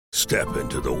Step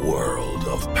into the world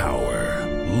of power,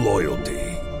 loyalty,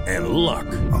 and luck.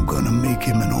 I'm gonna make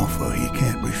him an offer he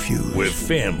can't refuse. With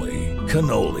family,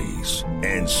 cannolis,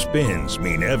 and spins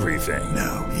mean everything.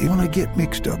 Now, you wanna get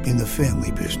mixed up in the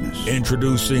family business.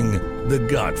 Introducing The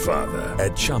Godfather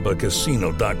at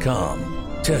ChumbaCasino.com.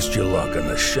 Test your luck in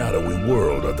the shadowy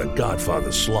world of The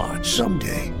Godfather slot.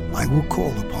 Someday, I will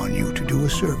call upon you to do a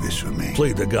service for me.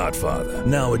 Play The Godfather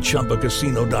now at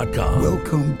ChumbaCasino.com.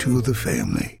 Welcome to the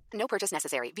family. No purchase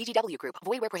necessary. VGW Group.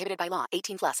 Void where prohibited by law.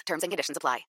 18 plus. Terms and conditions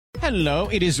apply. Hello,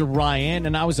 it is Ryan,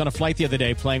 and I was on a flight the other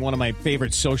day playing one of my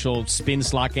favorite social spin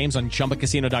slot games on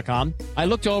ChumbaCasino.com. I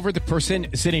looked over at the person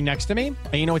sitting next to me,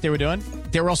 and you know what they were doing?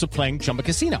 They were also playing Chumba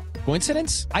Casino.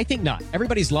 Coincidence? I think not.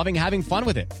 Everybody's loving having fun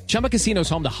with it. Chumba Casino is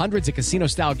home to hundreds of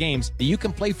casino-style games that you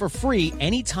can play for free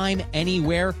anytime,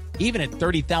 anywhere, even at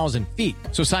 30,000 feet.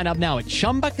 So sign up now at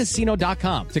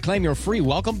ChumbaCasino.com to claim your free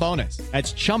welcome bonus.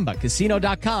 That's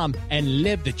ChumbaCasino.com and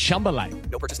live the Chumba life.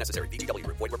 No purchase necessary. VGW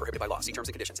Group. Void where prohibited by law. See terms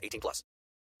and conditions. 18 plus.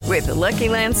 With the Lucky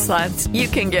Land Slots, you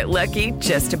can get lucky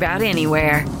just about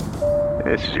anywhere.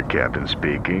 This is your captain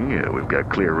speaking. We've got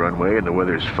clear runway and the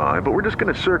weather's fine, but we're just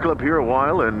going to circle up here a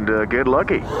while and get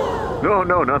lucky.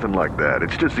 No, nothing like that.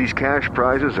 It's just these cash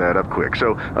prizes add up quick.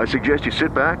 So I suggest you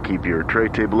sit back, keep your tray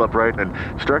table upright, and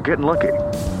start getting lucky.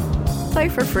 Play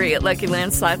for free at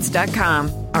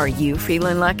LuckyLandSlots.com. Are you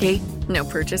feeling lucky? No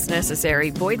purchase necessary.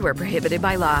 Void where prohibited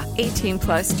by law. 18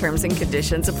 plus terms and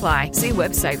conditions apply. See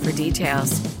website for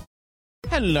details.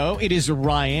 Hello, it is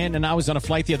Ryan, and I was on a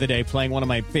flight the other day playing one of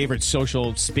my favorite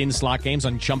social spin slot games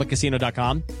on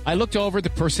ChumbaCasino.com. I looked over at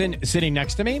the person sitting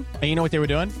next to me, and you know what they were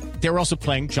doing? They were also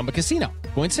playing Chumba Casino.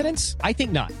 Coincidence? I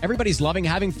think not. Everybody's loving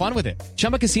having fun with it.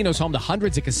 Chumba Casino is home to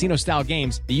hundreds of casino-style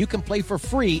games that you can play for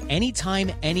free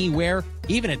anytime, anywhere,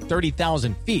 even at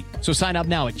 30,000 feet. So sign up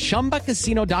now at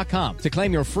ChumbaCasino.com to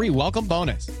claim your free welcome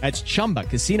bonus. That's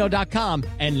ChumbaCasino.com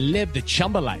and live the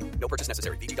Chumba life. No purchase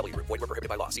necessary. VGW Group. Void where prohibited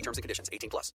by law. See terms and conditions. 18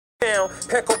 plus. Down,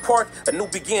 Petco Park, a new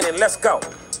beginning. Let's go.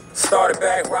 Started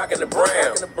back rocking the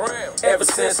brown. Ever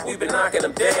since we've been knocking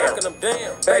them down.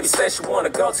 Baby said she wanna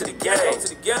go to the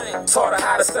game. Taught her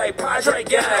how to say Padre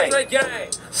gang.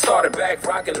 Started back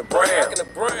rocking the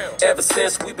brown. Ever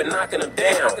since we've been knocking them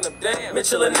down.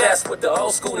 Mitchell and Ness with the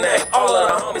old school name. All of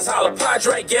the homies holler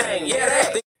Padre gang. Yeah,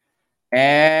 that.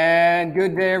 And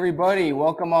good day, everybody.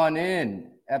 Welcome on in.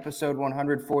 Episode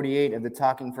 148 of the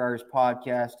Talking Friars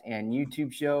podcast and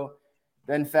YouTube show.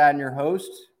 Ben Fadden, your host.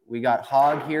 We got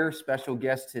Hog here, special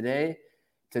guest today,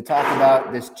 to talk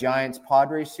about this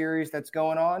Giants-Padres series that's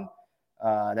going on,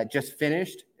 that just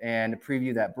finished, and to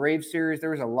preview that Braves series. There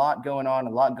was a lot going on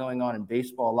in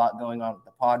baseball, a lot going on with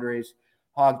the Padres.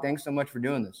 Hog, thanks so much for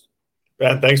doing this.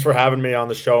 Ben, thanks for having me on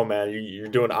the show, man. You're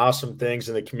doing awesome things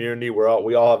in the community. We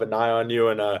all have an eye on you,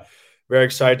 and very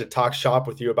excited to talk shop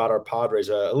with you about our Padres.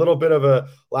 A little bit of a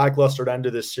lackluster end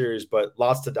to this series, but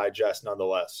lots to digest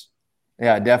nonetheless.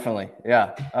 Yeah, definitely.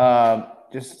 Yeah.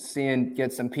 Just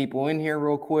get some people in here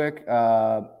real quick.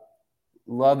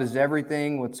 Love is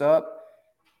everything. What's up?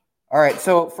 All right.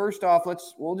 So first off,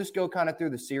 we'll just go kind of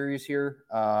through the series here.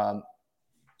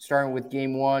 Starting with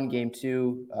game 1, game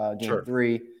 2, game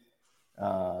 3.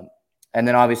 And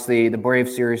then obviously the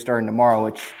Braves series starting tomorrow,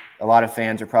 which a lot of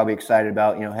fans are probably excited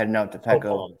about, heading out to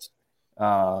Petco.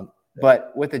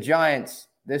 But with the Giants,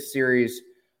 this series,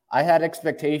 I had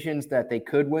expectations that they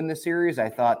could win the series. I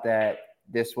thought that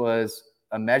this was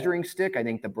a measuring stick. I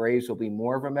think the Braves will be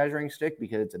more of a measuring stick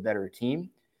because it's a better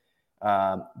team.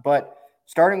 But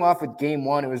starting off with game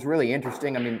 1, it was really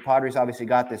interesting. I mean, the Padres obviously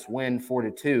got this win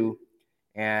 4-2,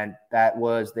 and that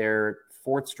was their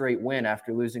 4th straight win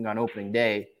after losing on opening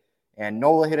day. And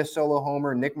Nola hit a solo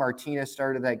homer. Nick Martinez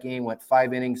started that game, went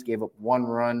 5 innings, gave up 1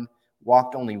 run,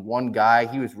 walked only 1 guy.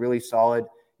 He was really solid.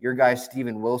 Your guy,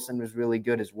 Steven Wilson, was really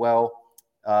good as well.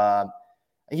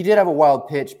 He did have a wild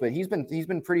pitch, but he's been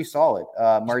pretty solid.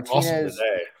 Martinez,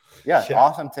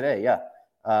 awesome today.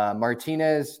 Yeah.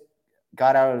 Martinez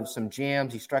got out of some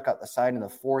jams. He struck out the side in the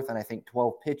 4th, and I think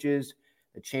 12 pitches.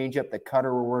 The changeup, the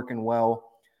cutter were working well.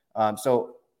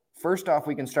 So first off,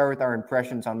 we can start with our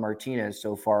impressions on Martinez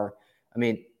so far. I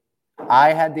mean,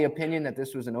 I had the opinion that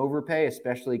this was an overpay,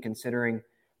 especially considering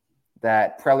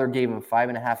that Preller gave him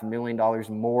 $5.5 million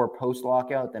more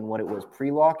post-lockout than what it was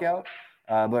pre-lockout.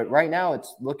 But right now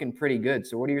it's looking pretty good.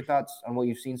 So what are your thoughts on what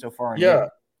you've seen so far?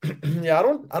 Yeah,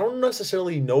 I don't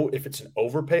necessarily know if it's an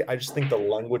overpay. I just think the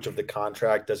language of the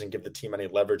contract doesn't give the team any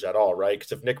leverage at all, right?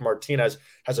 Because if Nick Martinez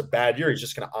has a bad year, he's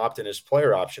just going to opt in his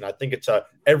player option. I think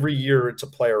every year it's a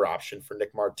player option for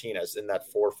Nick Martinez in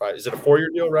that 4 or 5. Is it a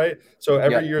 4-year deal, right? So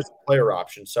every year is a player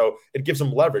option. So it gives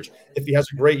him leverage. If he has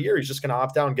a great year, he's just going to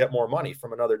opt out and get more money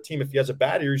from another team. If he has a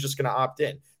bad year, he's just going to opt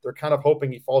in. They're kind of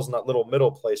hoping he falls in that little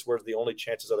middle place where the only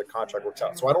chances of the contract works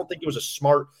out. So I don't think it was a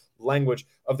smart language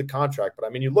of the contract. But I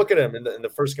mean, you look at him in the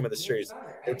first game of the series,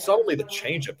 it's not only the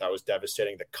changeup that was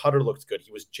devastating. The cutter looked good.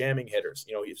 He was jamming hitters.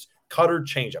 You know, he's cutter,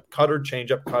 changeup, cutter,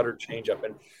 changeup, cutter, changeup.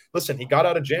 And listen, he got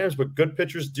out of jams, but good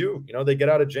pitchers do. You know, they get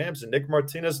out of jams. And Nick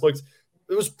Martinez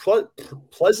it was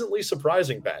pleasantly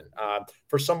surprising, Ben.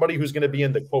 For somebody who's going to be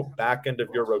in the, quote, back end of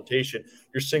your rotation,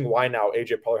 you're seeing why now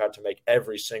A.J. Preller had to make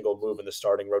every single move in the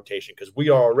starting rotation, because we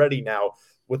are already now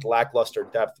with lackluster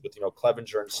depth with,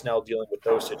 Clevenger and Snell dealing with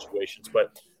those situations.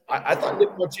 But I thought Nick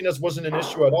Martinez wasn't an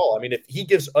issue at all. I mean, if he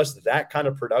gives us that kind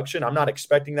of production, I'm not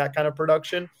expecting that kind of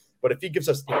production, but if he gives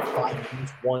us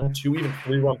 5, 1, 2, even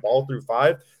 3-run ball through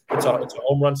 5, it's a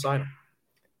home run signing.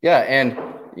 Yeah, and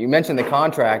you mentioned the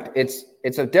contract. It's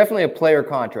definitely a player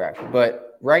contract,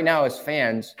 but right now as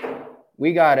fans,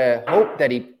 we got to hope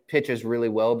that he pitches really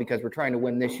well because we're trying to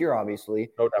win this year, obviously.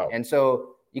 No doubt. And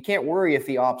so you can't worry if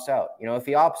he opts out. If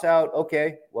he opts out,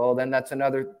 okay, well, then that's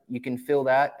another – you can fill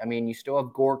that. I mean, you still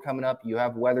have Gore coming up. You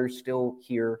have Weathers still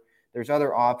here. There's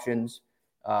other options.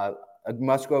 A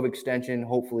Musgrove extension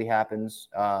hopefully happens.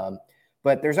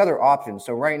 But there's other options.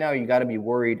 So right now you got to be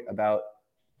worried about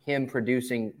him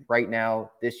producing right now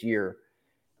this year.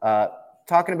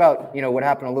 Talking about, what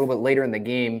happened a little bit later in the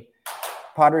game,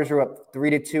 Padres were up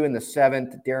 3-2 in the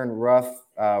 7th. Darren Ruff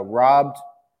robbed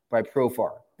by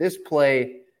Profar. This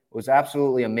play was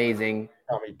absolutely amazing.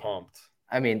 Got me pumped.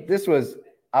 I mean,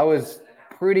 I was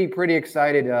pretty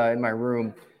excited in my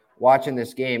room watching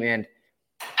this game. And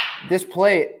this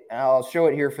play, I'll show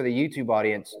it here for the YouTube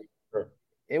audience. Sure.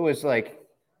 It was like,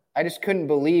 I just couldn't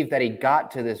believe that he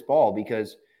got to this ball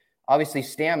because obviously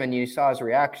Stammen, you saw his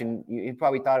reaction. You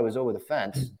probably thought it was over the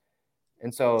fence.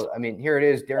 And so, I mean, here it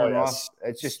is, Darren Ruff.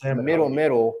 It's just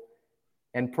middle.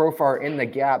 And Profar in the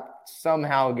gap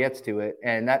somehow gets to it.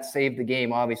 And that saved the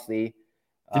game, obviously.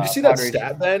 Did you see that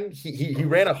stat, Ben? He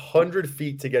ran 100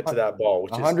 feet to get to that ball,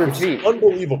 which is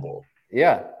unbelievable.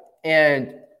 Yeah.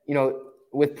 And,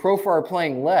 with Profar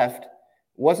playing left,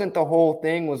 wasn't the whole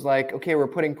thing was like, okay, we're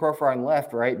putting Profar on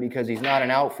left, right? Because he's not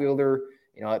an outfielder.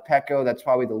 At Petco, that's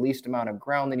probably the least amount of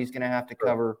ground that he's going to have to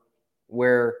cover.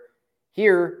 Where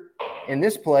here in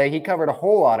this play, he covered a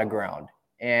whole lot of ground.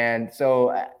 And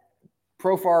so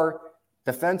Profar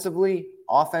defensively,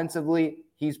 offensively,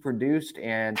 he's produced,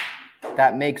 and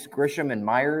that makes Grisham and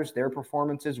Myers, their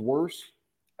performances worse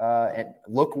and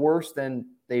look worse than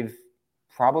they've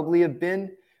probably have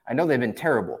been. I know they've been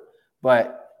terrible,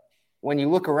 but when you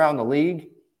look around the league,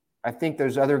 I think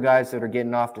there's other guys that are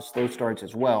getting off to slow starts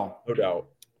as well. No doubt.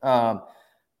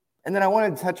 And then I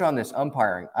wanted to touch on this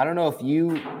umpiring. I don't know if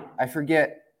I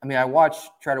forget. I mean,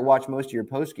 try to watch most of your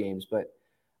post games, but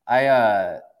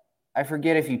I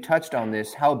forget if you touched on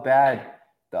this, how bad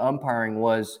the umpiring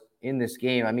was in this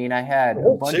game. I mean, I had the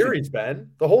whole series, Ben.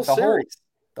 The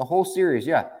whole series,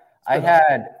 yeah. I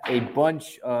had a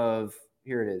bunch of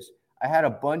here it is. I had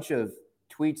a bunch of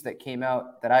tweets that came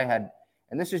out that I had,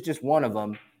 and this is just one of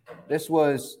them. This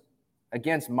was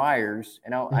against Myers,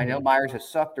 and I know Myers has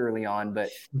sucked early on, but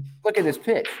look at this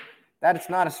pitch. That is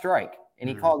not a strike, and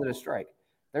he called it a strike.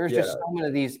 There's just so many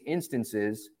of these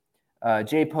instances.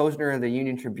 Jay Posner of the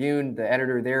Union Tribune, the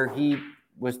editor there, he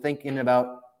was thinking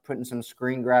about putting some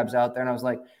screen grabs out there, and I was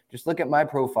like, just look at my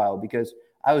profile because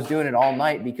I was doing it all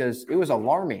night because it was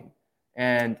alarming,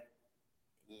 and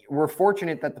we're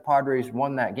fortunate that the Padres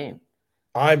won that game.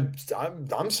 I'm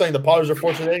saying the Padres are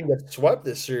fortunate they didn't get swept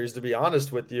this series, to be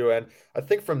honest with you. And I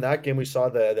think from that game, we saw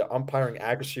the umpiring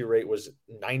accuracy rate was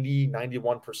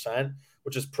 91%,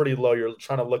 which is pretty low. You're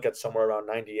trying to look at somewhere around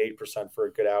 98% for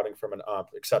a good outing from an ump,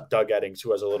 except Doug Eddings,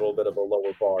 who has a little bit of a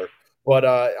lower bar. But,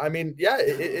 I mean, yeah,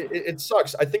 it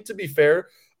sucks. I think to be fair,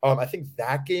 I think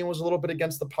that game was a little bit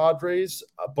against the Padres,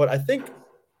 but I think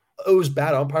it was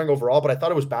bad umpiring overall, but I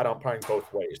thought it was bad umpiring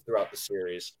both ways throughout the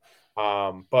series.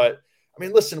 But I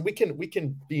mean, listen, we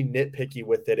can be nitpicky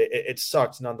with it. It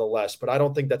sucks nonetheless, but I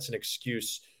don't think that's an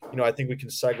excuse. I think we can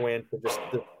segue into just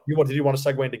did you want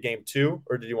to segue into game 2,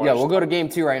 or did you want? Yeah, we'll go to game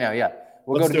 2 right now. Yeah,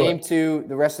 we'll go to game 2,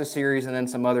 the rest of the series, and then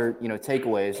some other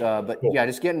takeaways. But cool. Yeah,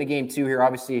 just getting to game 2 here.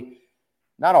 Obviously,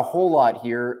 not a whole lot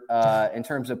here in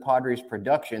terms of Padres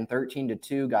production.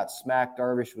 13-2 got smacked.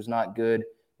 Darvish was not good.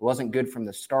 It wasn't good from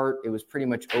the start. It was pretty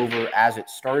much over as it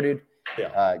started.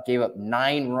 Gave up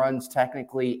 9 runs,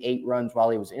 technically 8 runs while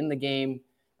he was in the game.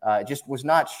 Just was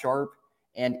not sharp.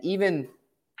 And even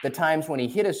the times when he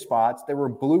hit his spots, there were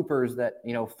bloopers that,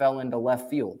 fell into left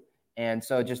field. And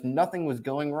so just nothing was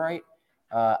going right.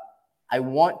 I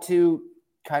want to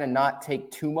kind of not take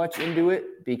too much into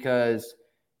it because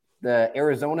the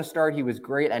Arizona start, he was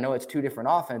great. I know it's 2 different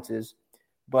offenses,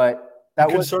 but that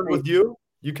was concerned with you.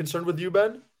 You concerned with you,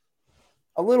 Ben?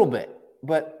 A little bit,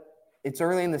 but it's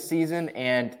early in the season,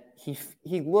 and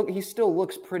he still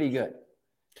looks pretty good.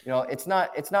 It's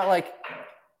not like,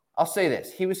 I'll say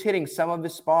this: he was hitting some of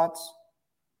his spots.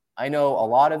 I know a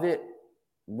lot of it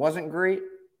wasn't great,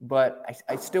 but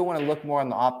I still want to look more on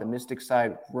the optimistic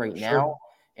side right now.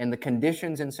 And the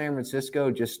conditions in San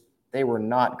Francisco, they were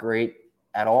not great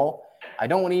at all. I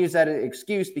don't want to use that as an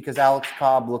excuse because Alex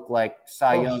Cobb looked like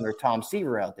Cy Young or Tom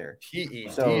Seaver out there.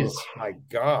 My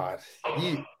God.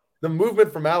 The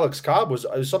movement from Alex Cobb was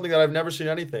something that I've never seen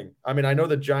anything. I mean, I know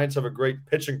the Giants have a great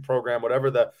pitching program,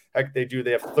 whatever the heck they do.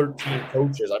 They have 13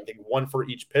 coaches. I think 1 for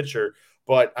each pitcher.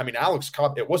 But, I mean, Alex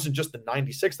Cobb, it wasn't just the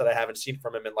 96 that I haven't seen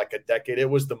from him in like a decade. It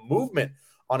was the movement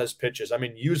on his pitches. I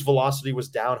mean, used velocity was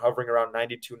down, hovering around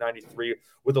 92, 93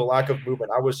 with a lack of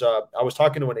movement. I was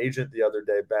talking to an agent the other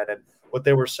day, Ben, and what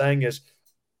they were saying is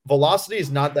velocity is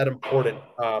not that important.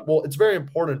 Well, it's very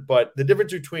important, but the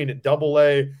difference between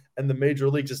AA and the major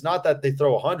leagues is not that they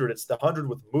throw 100. It's the 100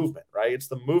 with movement, right? It's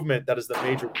the movement that is the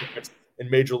major difference in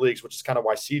major leagues, which is kind of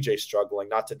why CJ's struggling,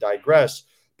 not to digress.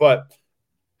 But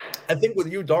I think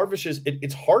with you, Darvish,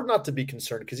 it's hard not to be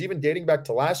concerned because even dating back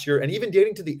to last year and even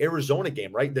dating to the Arizona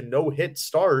game, right, the no-hit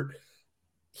start,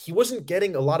 he wasn't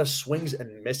getting a lot of swings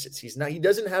and misses. He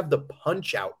doesn't have the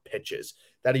punch-out pitches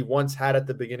that he once had at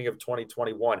the beginning of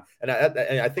 2021. And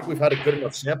I think we've had a good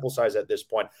enough sample size at this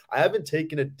point. I haven't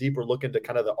taken a deeper look into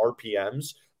kind of the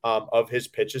RPMs of his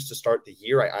pitches to start the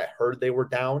year. I heard they were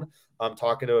down. I'm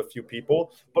talking to a few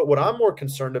people, but what I'm more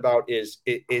concerned about is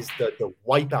the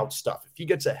wipeout stuff. If he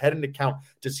gets ahead in the count,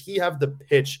 does he have the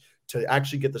pitch to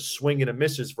actually get the swing and a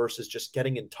misses versus just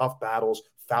getting in tough battles,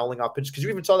 fouling off pitches? Because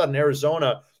you even saw that in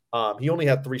Arizona. He only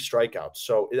had 3 strikeouts.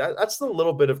 So that's a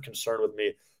little bit of concern with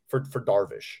me for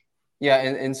Darvish. Yeah,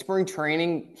 in spring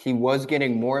training, he was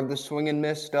getting more of the swing and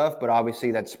miss stuff, but obviously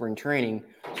that's spring training,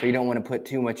 so you don't want to put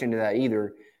too much into that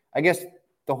either. I guess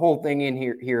the whole thing in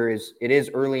here is it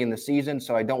is early in the season,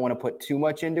 so I don't want to put too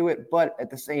much into it. But at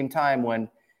the same time, when,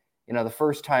 the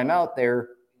first time out there,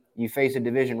 you face a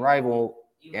division rival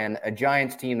and a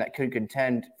Giants team that could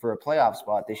contend for a playoff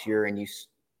spot this year, and you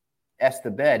S the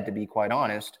bed, to be quite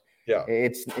honest,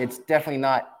 it's definitely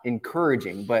not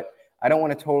encouraging. But I don't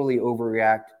want to totally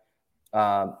overreact.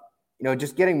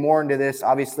 Just getting more into this,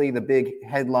 obviously the big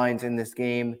headlines in this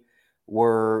game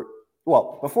were,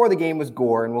 well, before the game was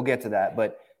Gore, and we'll get to that.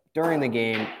 But during the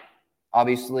game,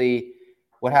 obviously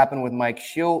what happened with Mike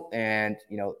Shildt and,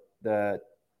 the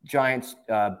Giants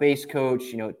base coach,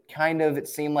 kind of it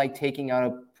seemed like taking out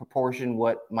of proportion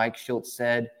what Mike Shildt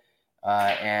said.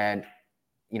 And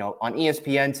on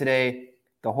ESPN today,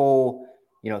 the whole,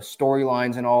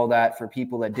 storylines and all that for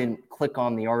people that didn't click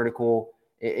on the article,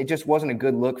 it just wasn't a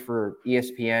good look for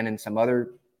ESPN and some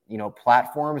other,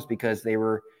 platforms, because they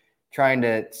were trying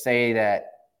to say that,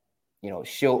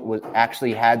 Shildt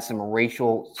actually had some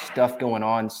racial stuff going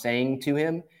on saying to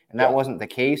him, and that wasn't the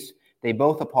case. They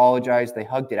both apologized. They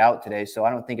hugged it out today, so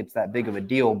I don't think it's that big of a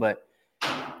deal. But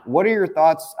what are your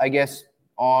thoughts, I guess,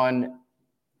 on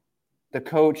the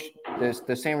coach,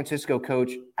 the San Francisco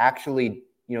coach, actually,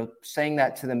 saying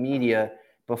that to the media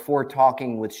before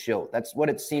talking with Shildt? That's what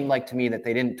it seemed like to me, that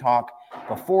they didn't talk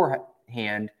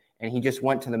beforehand, and he just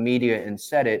went to the media and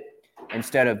said it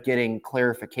instead of getting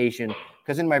clarification.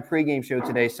 Because in my pregame show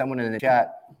today, someone in the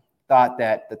chat thought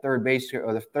that the third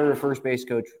or first base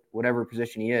coach, whatever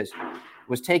position he is,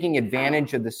 was taking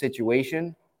advantage of the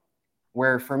situation,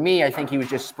 where for me, I think he was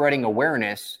just spreading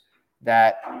awareness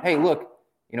that, hey, look,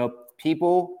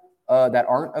 people that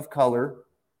aren't of color,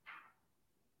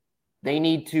 they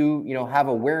need to, have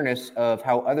awareness of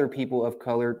how other people of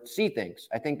color see things.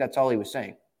 I think that's all he was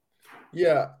saying.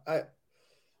 Yeah.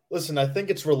 Listen, I think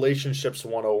it's relationships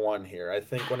 101 here. I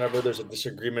think whenever there's a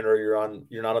disagreement or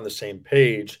you're not on the same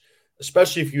page,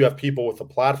 especially if you have people with a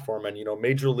platform, and,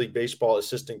 Major League Baseball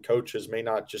assistant coaches may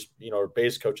not just, or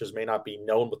base coaches may not be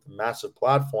known with a massive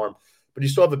platform, but you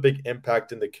still have a big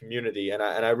impact in the community. And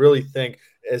I really think,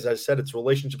 as I said, it's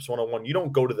relationships 101. You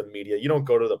don't go to the media, you don't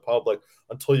go to the public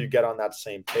until you get on that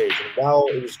same page. And while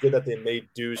it was good that they made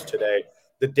dues today,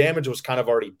 the damage was kind of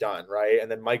already done, right?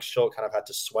 And then Mike Shildt kind of had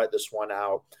to sweat this one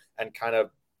out and kind of,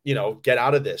 get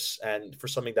out of this, and for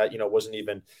something that, wasn't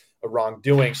even a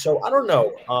wrongdoing. So I don't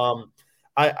know.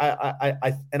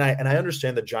 I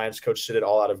understand the Giants coach did it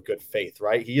all out of good faith,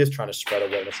 right? He is trying to spread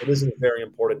awareness. It is a very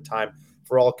important time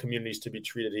for all communities to be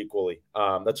treated equally.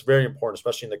 That's very important,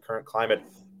 especially in the current climate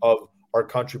of our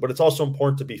country. But it's also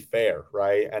important to be fair,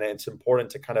 right? And it's important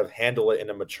to kind of handle it in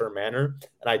a mature manner.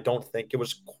 And I don't think it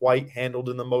was quite handled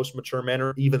in the most mature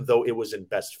manner, even though it was in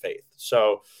best faith.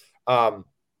 So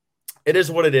it is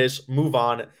what it is. Move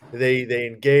on. They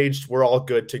engaged. We're all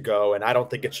good to go. And I don't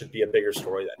think it should be a bigger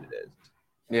story than it is.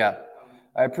 Yeah.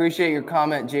 I appreciate your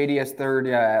comment, JDS Third.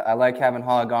 Yeah, I like having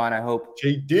Hog on. I hope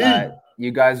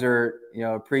you guys are,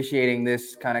 appreciating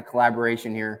this kind of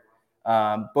collaboration here.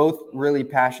 Both really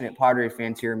passionate Padre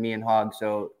fans here, me and Hog.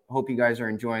 So hope you guys are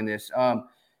enjoying this.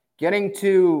 Getting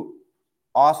to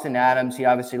Austin Adams, he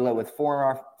obviously led with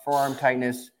forearm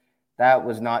tightness. That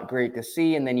was not great to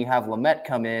see. And then you have Lamet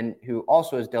come in, who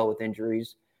also has dealt with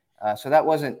injuries. So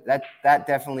that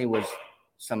definitely was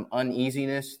some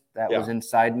uneasiness that was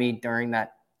inside me during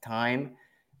that time.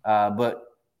 But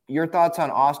your thoughts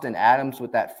on Austin Adams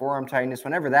with that forearm tightness?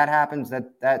 Whenever that happens,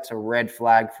 that's a red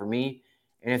flag for me.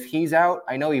 And if he's out,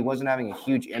 I know he wasn't having a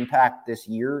huge impact this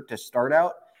year to start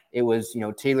out. It was,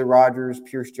 Taylor Rogers,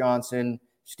 Pierce Johnson,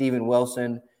 Steven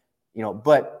Wilson,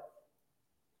 but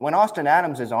when Austin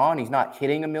Adams is on, he's not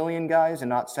hitting a million guys and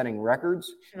not setting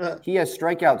records. He has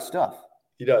strikeout stuff.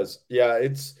 He does. Yeah,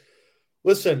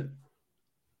 listen,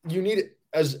 you need,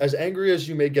 as angry as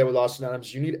you may get with Austin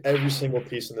Adams, you need every single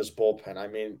piece in this bullpen. I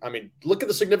mean, look at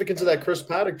the significance of that Chris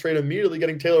Paddock trade immediately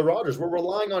getting Taylor Rogers. We're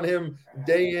relying on him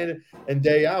day in and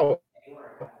day out.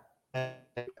 And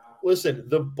listen,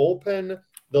 the bullpen,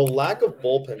 the lack of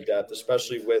bullpen depth,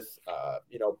 especially with,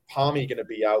 Palmy going to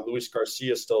be out, Luis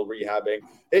Garcia still rehabbing,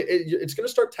 it's going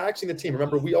to start taxing the team.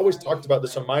 Remember, we always talked about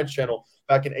this on my channel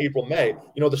back in April, May.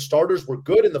 The starters were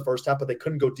good in the first half, but they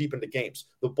couldn't go deep into games.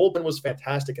 The bullpen was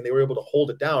fantastic, and they were able to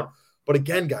hold it down. But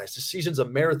again, guys, the season's a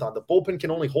marathon. The bullpen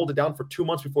can only hold it down for 2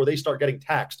 months before they start getting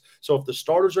taxed. So if the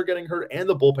starters are getting hurt and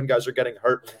the bullpen guys are getting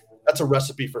hurt, that's a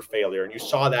recipe for failure. And you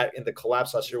saw that in the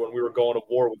collapse last year when we were going to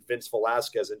war with Vince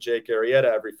Velasquez and Jake Arrieta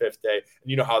every fifth day. And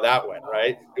you know how that went,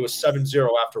 right? It was 7-0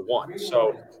 after one.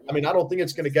 So, I don't think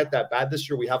it's going to get that bad this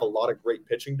year. We have a lot of great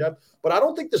pitching depth, but I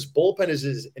don't think this bullpen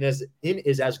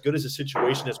is as good as a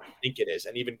situation as we think it is.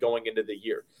 And even going into the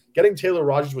year, getting Taylor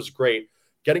Rogers was great.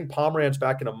 Getting Pomeranz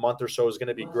back in a month or so is going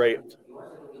to be great.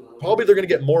 Probably they're going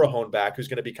to get Morahone back, who's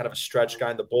going to be kind of a stretch guy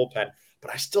in the bullpen.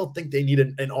 But I still think they need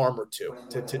an arm or two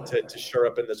to shore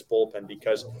up in this bullpen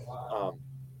because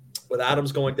with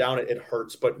Adams going down, it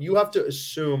hurts. But you have to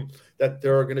assume that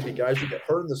there are going to be guys who get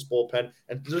hurt in this bullpen.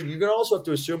 And you're going to also have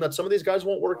to assume that some of these guys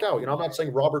won't work out. I'm not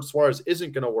saying Robert Suarez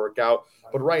isn't going to work out.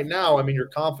 But right now, your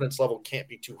confidence level can't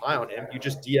be too high on him. You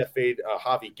just DFA'd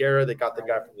Javi Guerra. They got the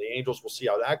guy from the Angels. We'll see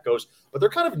how that goes. But they're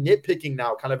kind of nitpicking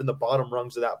now, kind of in the bottom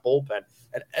rungs of that bullpen.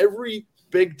 And every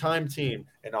big-time team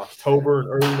in October and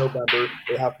early November,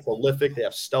 they have prolific, they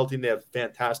have stealthy, they have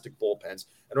fantastic bullpens.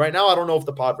 And right now, I don't know if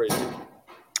the Padres do.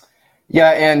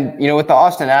 Yeah, and, with the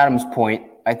Austin Adams point,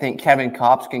 I think Kevin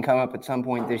Kopps can come up at some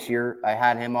point this year. I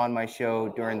had him on my show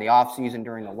during the offseason,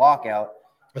 during the lockout.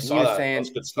 I saw that. That's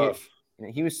good stuff.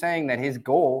 He was saying that his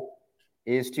goal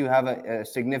is to have a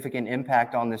significant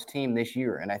impact on this team this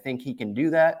year, and I think he can do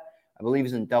that. I believe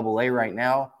he's in Double-A right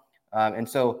now. And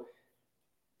so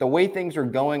the way things are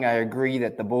going, I agree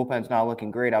that the bullpen's not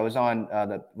looking great. I was on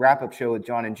the wrap-up show with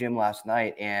John and Jim last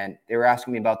night, and they were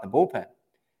asking me about the bullpen.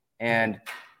 And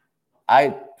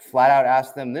I flat out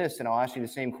asked them this, and I'll ask you the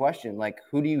same question. Like,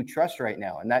 who do you trust right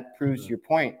now? And that proves your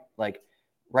point. Like,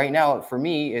 right now, for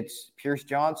me, it's Pierce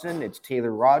Johnson, it's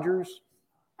Taylor Rogers,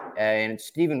 and it's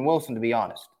Steven Wilson, to be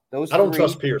honest. I don't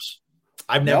trust Pierce.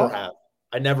 I never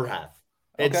have.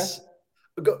 It's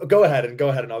Go ahead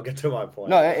and I'll get to my point.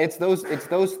 No, it's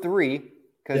those three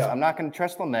because I'm not going to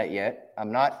trust Lamet yet.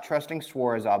 I'm not trusting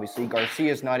Suarez, obviously.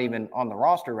 Garcia's not even on the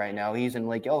roster right now. He's in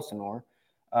Lake Elsinore.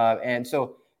 And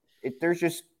so there's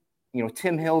just,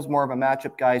 Tim Hill's more of a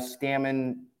matchup guy.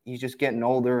 Stammen, he's just getting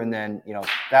older. And then,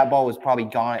 that ball was probably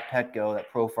gone at Petco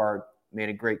that Profar made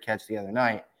a great catch the other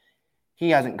night. He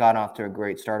hasn't gotten off to a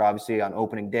great start, obviously, on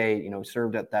opening day,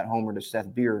 served up that homer to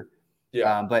Seth Beer.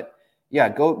 Yeah. But yeah,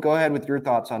 go ahead with your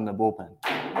thoughts on the bullpen.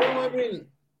 Well,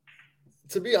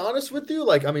 to be honest with you,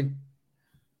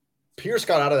 Pierce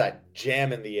got out of that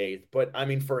jam in the eighth, but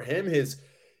for him,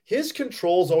 his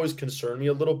controls always concern me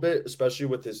a little bit, especially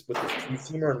with his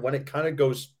two-seamer, and when it kind of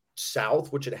goes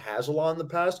south, which it has a lot in the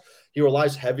past, he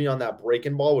relies heavy on that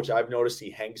breaking ball, which I've noticed he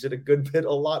hangs it a good bit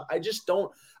a lot. I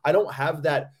don't have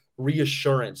that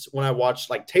reassurance when I watch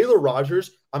Taylor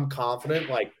Rogers. I'm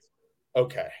confident,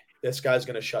 okay, this guy's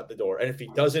going to shut the door. And if he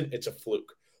doesn't, it's a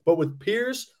fluke. But with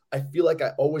Pierce, I feel like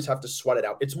I always have to sweat it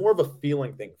out. It's more of a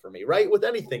feeling thing for me, right? With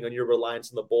anything on your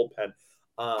reliance in the bullpen.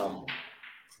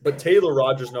 But Taylor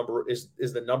Rogers' number is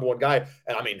the number one guy.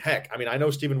 And I mean, heck, I know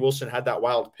Steven Wilson had that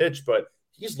wild pitch, but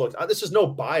he's looked, this is no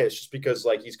bias just because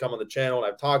like he's come on the channel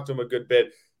and I've talked to him a good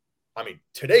bit. I mean,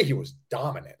 today he was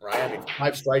dominant, right?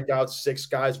 5 strikeouts, 6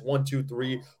 guys, 1, 2,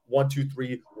 3, 1, 2,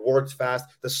 3, worked fast.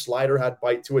 The slider had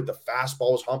bite to it. The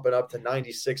fastball was humping up to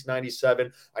 96,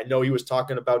 97. I know he was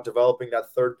talking about developing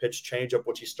that third pitch changeup,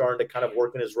 which he's starting to kind of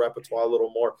work in his repertoire a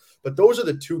little more. But those are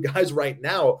the 2 guys right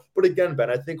now. But again, Ben,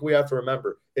 I think we have to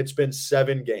remember it's been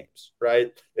 7 games,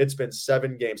 right? It's been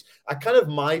 7 games.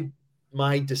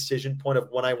 My decision point of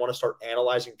when I want to start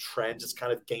analyzing trends is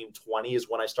kind of game 20 is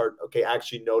when I start,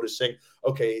 actually noticing,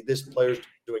 this player's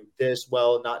doing this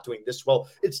well, not doing this well.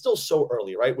 It's still so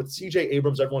early, right? With CJ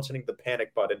Abrams, everyone's hitting the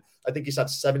panic button. I think he's had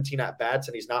 17 at-bats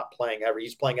and he's playing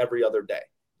every other day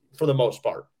for the most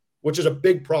part, which is a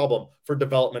big problem for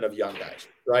development of young guys,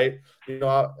 right?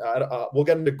 We'll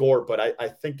get into Gore, but I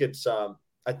think it's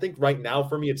I think right now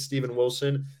for me, it's Steven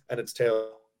Wilson and it's Taylor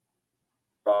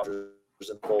Rogers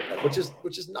in the bullpen,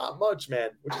 which is not much, man.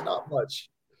 Which is not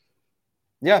much.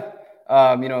 Yeah.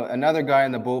 Another guy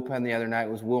in the bullpen the other night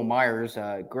was Will Myers.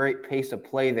 Great pace of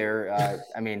play there.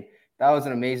 That was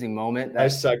an amazing moment.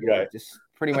 Nice segue. Just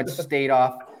pretty much stayed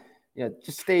off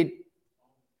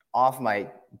my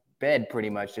bed pretty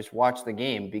much. Just watched the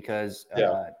game because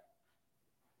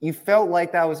you felt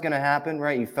like that was going to happen,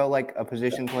 right? You felt like a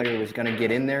position player was going to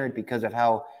get in there because of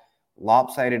how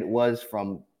lopsided it was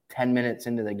from 10 minutes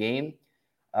into the game.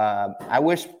 I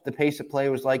wish the pace of play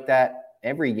was like that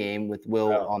every game with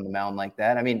Will on the mound like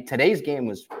that. Today's game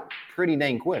was pretty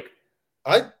dang quick.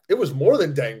 It was more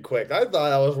than dang quick. I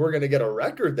thought we're going to get a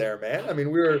record there, man.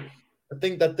 I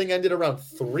think that thing ended around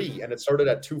 3 and it started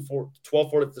at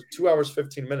 12:40, 2 hours,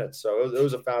 15 minutes. So it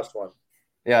was a fast one.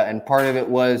 Yeah. And part of it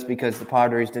was because the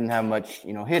Padres didn't have much,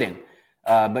 hitting.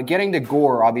 But getting to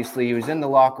Gore, obviously he was in the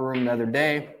locker room the other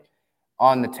day.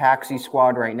 On the taxi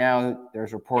squad right now,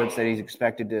 there's reports that he's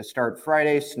expected to start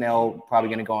Friday. Snell probably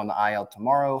going to go on the IL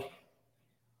tomorrow.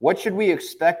 What should we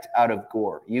expect out of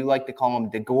Gore? You like to call him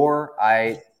DeGore.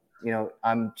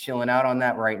 I'm chilling out on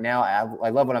that right now. I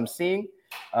love what I'm seeing.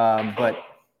 But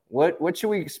what should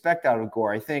we expect out of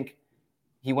Gore? I think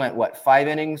he went, 5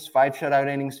 innings, 5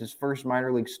 shutout innings, his first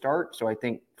minor league start. So I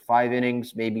think 5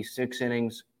 innings, maybe 6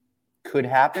 innings could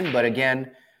happen. But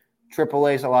again,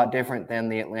 AAA is a lot different than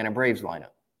the Atlanta Braves lineup.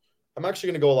 I'm actually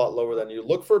going to go a lot lower than you.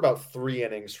 Look for about 3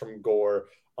 innings from Gore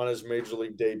on his major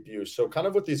league debut. So kind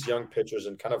of with these young pitchers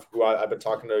and kind of who I've been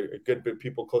talking to a good bit of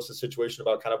people close to the situation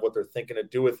about kind of what they're thinking to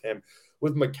do with him.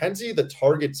 With McKenzie, the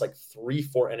target's like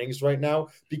 3-4 innings right now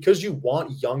because you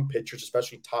want young pitchers,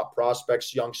 especially top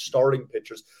prospects, young starting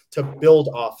pitchers, to build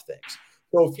off things.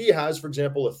 So if he has, for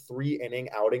example, a 3-inning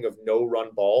outing of no run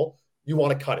ball, you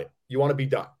want to cut it. You want to be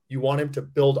done. You want him to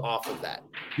build off of that.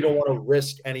 You don't want to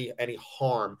risk any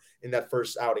harm in that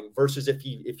first outing versus if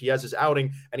he has his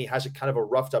outing and he has a kind of a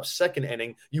roughed up second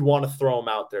inning, you want to throw him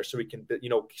out there so he can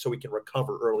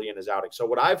recover early in his outing. So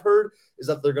what I've heard is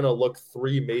that they're going to look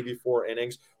 3, maybe 4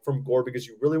 innings from Gore because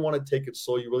you really want to take it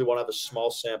slow. You really want to have a small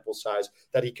sample size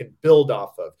that he can build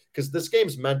off of because this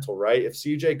game's mental, right? If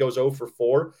CJ goes 0 for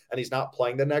 4 and he's not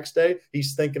playing the next day,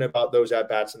 he's thinking about those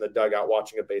at-bats in the dugout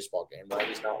watching a baseball game, right?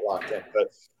 He's not locked in.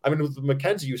 But with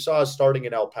McKenzie, you saw us starting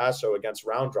in El Paso against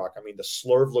Round Rock. The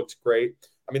slurve looked great.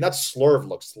 That slurve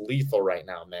looks lethal right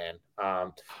now,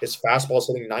 man. His fastball's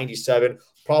hitting 97.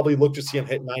 Probably look to see him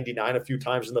hit 99 a few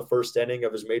times in the first inning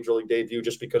of his major league debut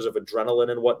just because of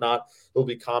adrenaline and whatnot. He'll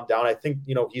be calmed down. I think,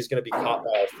 he's going to be caught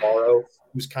by Alfaro,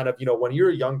 who's kind of, when you're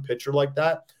a young pitcher like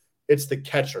that, it's the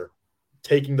catcher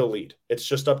taking the lead. It's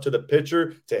just up to the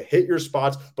pitcher to hit your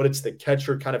spots, but it's the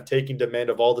catcher kind of taking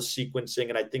demand of all the sequencing.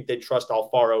 And I think they trust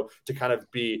Alfaro to kind of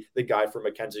be the guy for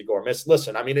McKenzie Gore.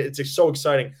 Listen, it's so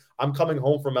exciting. I'm coming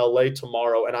home from LA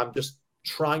tomorrow and I'm just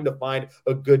trying to find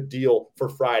a good deal for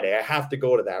Friday. I have to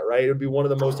go to that, right? It would be one of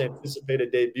the most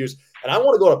anticipated debuts. And I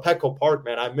want to go to Petco Park,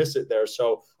 man. I miss it there.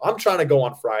 So I'm trying to go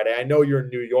on Friday. I know you're in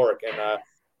New York and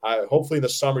hopefully in the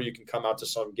summer you can come out to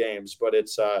some games, but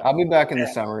it's I'll be back in the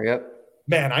summer. Yep.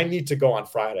 Man, I need to go on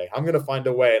Friday. I'm going to find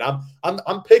a way. And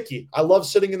I'm picky. I love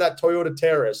sitting in that Toyota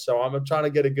Terrace, so I'm trying to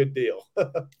get a good deal.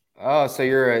 Oh, so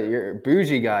you're a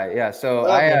bougie guy. Yeah. So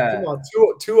come on,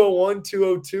 201,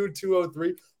 202,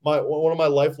 203. One of my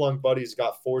lifelong buddies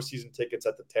got 4 season tickets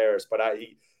at the Terrace, but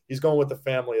he's going with the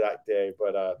family that day.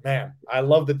 But man, I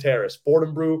love the Terrace. Ford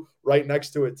and Brew right next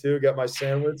to it too. Get my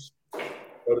sandwich.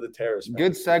 Go to the Terrace, man.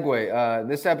 Good segue.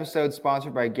 This episode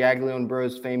sponsored by Gaglione and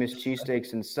Bros famous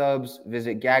cheesesteaks and subs.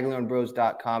 Visit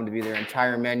gaglionebros.com to view their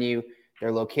entire menu.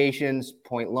 Their locations,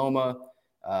 Point Loma,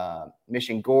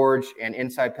 Mission Gorge, and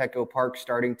inside Petco Park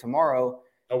starting tomorrow.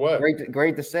 Oh, what?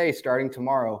 Great to say, starting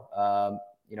tomorrow.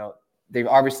 They've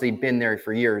obviously been there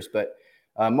for years, but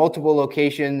multiple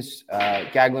locations,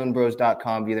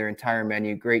 GaglinBros.com, view their entire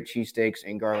menu, great cheesesteaks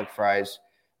and garlic fries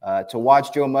to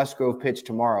watch Joe Musgrove pitch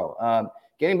tomorrow.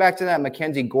 Getting back to that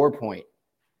Mackenzie Gore point,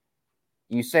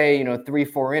 you say,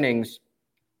 3-4 innings.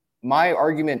 My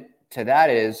argument to that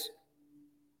is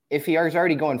if he is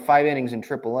already going 5 innings in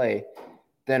AAA,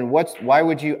 then why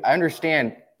would you – I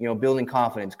understand, building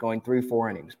confidence, going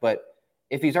 3-4 innings. But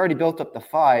if he's already built up to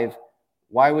 5,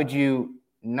 why would you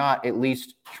not at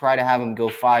least try to have him go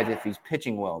 5 if he's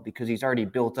pitching well? Because he's already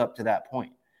built up to that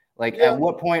point. At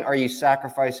what point are you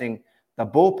sacrificing the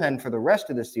bullpen for the rest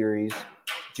of the series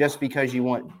just because you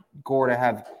want Gore to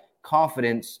have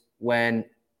confidence when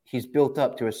he's built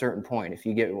up to a certain point, if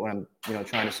you get what I'm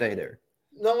trying to say there?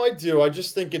 No, I do. I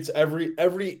just think it's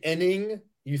every inning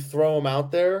you throw him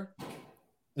out there,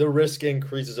 the risk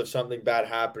increases of something bad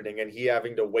happening and he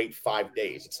having to wait 5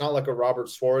 days. It's not like a Robert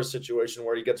Suarez situation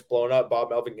where he gets blown up. Bob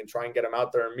Melvin can try and get him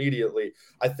out there immediately.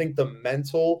 I think the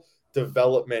mental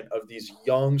development of these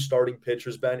young starting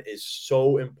pitchers, Ben, is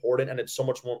so important, and it's so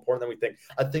much more important than we think.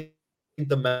 I think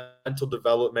the mental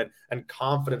development and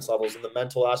confidence levels and the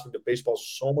mental aspect of baseball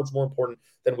is so much more important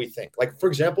than we think. Like, for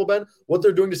example, Ben, what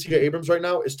they're doing to CJ Abrams right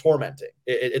now is tormenting.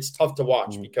 It's tough to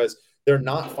watch because they're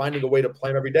not finding a way to play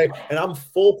him every day. And I'm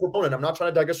full proponent. I'm not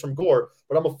trying to digress from Gore,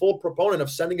 but I'm a full proponent of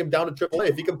sending him down to AAA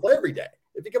if he can play every day.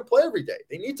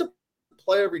 They need to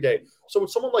play every day. So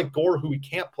with someone like Gore, who we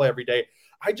can't play every day,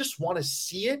 I just want to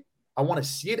see it.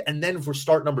 And then for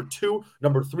start number 2,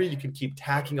 number 3, you can keep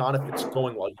tacking on if it's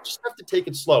going well. You just have to take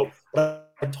it slow.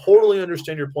 But I totally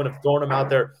understand your point of throwing him out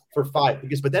there for 5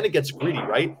 but then it gets greedy,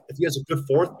 right? If he has a good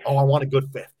 4th, I want a good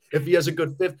 5th. If he has a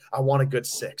good 5th, I want a good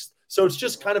 6th. So it's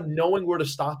just kind of knowing where to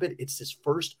stop it. It's his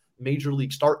first major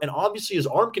league start. And obviously his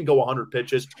arm can go 100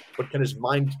 pitches, but can his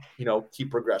mind,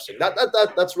 keep progressing?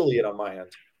 That's really it on my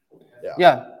end.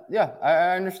 Yeah.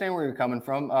 I understand where you're coming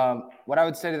from. What I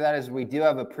would say to that is we do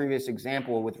have a previous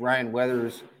example with Ryan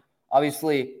Weathers.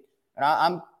 Obviously, and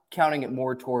I'm counting it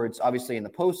more towards, obviously, in the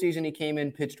postseason he came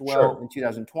in, pitched well in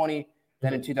 2020.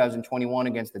 Then in 2021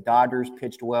 against the Dodgers,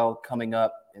 pitched well coming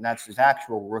up, and that's his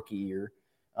actual rookie year.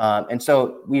 And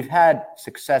so we've had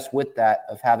success with that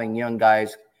of having young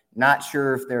guys not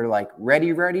sure if they're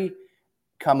ready,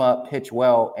 come up, pitch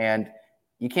well, and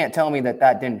you can't tell me that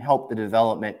didn't help the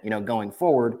development, going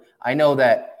forward. I know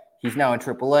that he's now in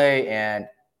AAA, and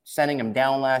sending him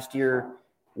down last year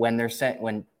when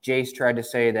Jace tried to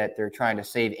say that they're trying to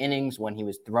save innings when he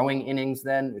was throwing innings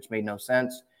then, which made no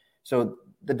sense. So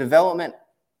the development,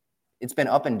 it's been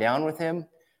up and down with him,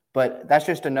 but that's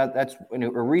just that's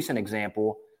a recent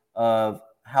example of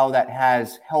how that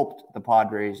has helped the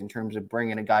Padres in terms of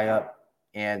bringing a guy up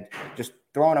and just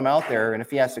throwing him out there. And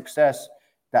if he has success,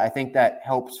 I think that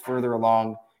helps further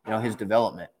along, his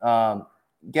development.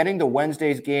 Getting to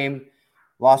Wednesday's game,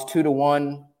 lost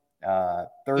 2-1,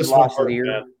 third loss of the year.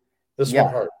 Man. This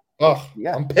one hurt. Oh,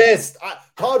 yeah. I'm pissed.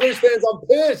 Padres fans, I'm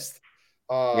pissed.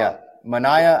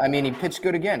 Manaya, he pitched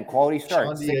good again. Quality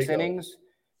start, 6 innings.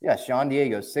 Yeah, Sean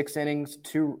Diego, 6 innings,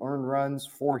 2 earned runs,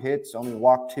 4 hits, only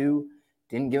walked 2,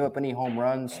 didn't give up any home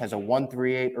runs, has a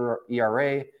 1.38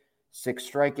 ERA, 6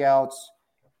 strikeouts.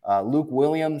 Luke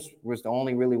Williams was the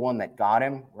only really one that got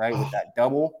him, right, with that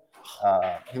double.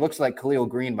 He looks like Khalil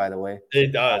Green, by the way. He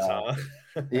does, huh?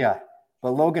 Yeah.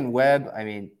 But Logan Webb,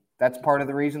 that's part of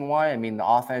the reason why. The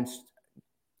offense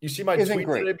You see my tweet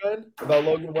today, Ben, about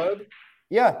Logan Webb?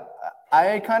 Yeah,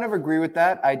 I kind of agree with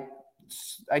that.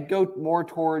 I'd go more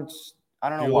towards, I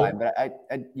don't know why, but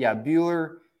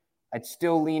Buehler. I'd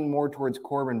still lean more towards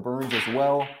Corbin Burns as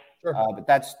well. Sure. But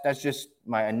that's just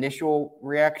my initial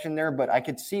reaction there. But I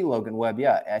could see Logan Webb.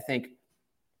 Yeah, I think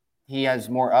he has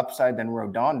more upside than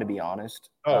Rodon, to be honest.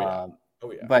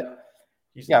 But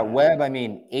Webb,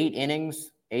 8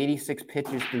 innings, 86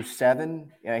 pitches through 7.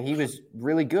 He was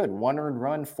really good. 1 earned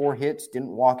run, 4 hits,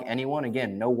 didn't walk anyone.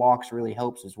 Again, no walks really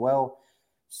helps as well.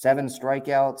 7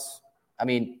 strikeouts.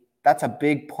 That's a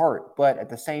big part. But at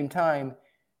the same time,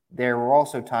 there were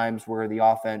also times where the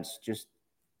offense just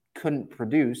couldn't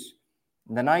produce.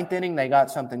 In the 9th inning, they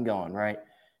got something going, right?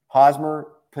 Hosmer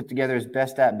put together his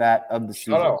best at-bat of the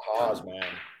season. Shout out Hos, man.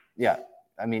 Yeah.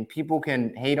 People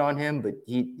can hate on him, but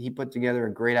he put together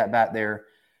a great at-bat there.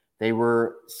 They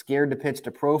were scared to pitch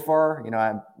to Profar.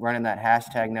 I'm running that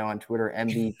hashtag now on Twitter,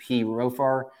 MVP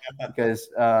Profar, because,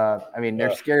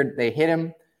 they're scared. They hit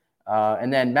him.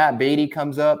 And then Matt Beatty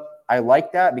comes up. I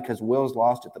like that because Will's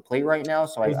lost at the plate right now,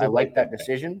 so I like that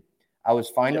decision. I was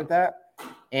fine with that.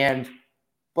 And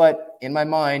But in my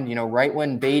mind, you know, right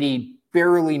when Beatty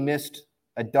barely missed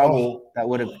a double that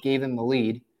would have gave them the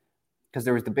lead because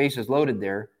there was the bases loaded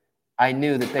there, I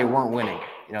knew that they weren't winning.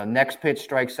 You know, next pitch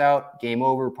strikes out, game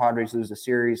over, Padres lose the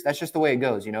series. That's just the way it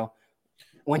goes, you know.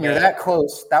 When you're that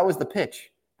close, that was the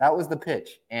pitch. That was the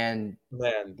pitch. And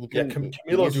man,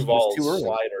 Camilo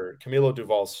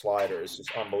Duvall's slider is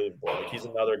just unbelievable. Like, he's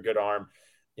another good arm,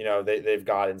 you know, they've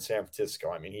got in San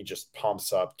Francisco. I mean, he just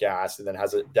pumps up gas and then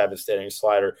has a devastating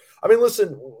slider. I mean,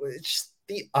 listen, it's just,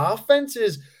 the offense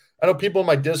is, I know people in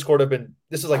my Discord have been,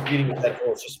 this is like beating the dead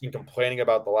horse, just been complaining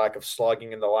about the lack of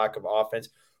slugging and the lack of offense.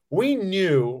 We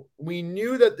knew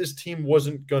that this team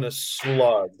wasn't going to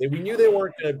slug. We knew they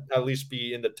weren't going to at least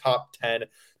be in the top 10,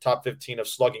 top 15 of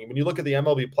slugging. When you look at the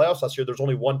MLB playoffs last year, there's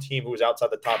only one team who was outside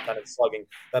the top 10 in slugging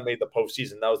that made the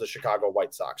postseason. That was the Chicago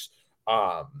White Sox.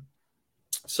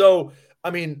 So, I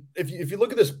mean, if you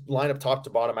look at this lineup top to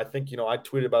bottom, I think, you know, I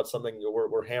tweeted about something,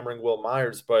 we're hammering Will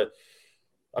Myers, but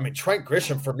I mean, Trent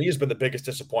Grisham for me has been the biggest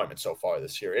disappointment so far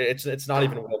this year. It's not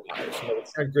even Will Myers. You know,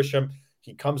 with Trent Grisham,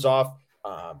 he comes off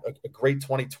a great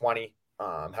 2020,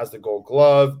 has the Gold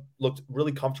Glove, looked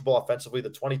really comfortable offensively. The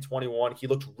 2021, he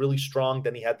looked really strong.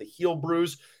 Then he had the heel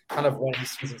bruise kind of when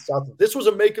his season stopped. This was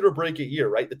a make it or break it year,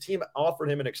 right? The team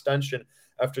offered him an extension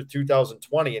after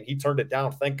 2020, and he turned it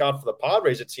down. Thank God for the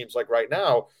Padres, it seems like right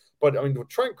now. But, I mean, with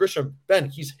Trent Grisham, Ben,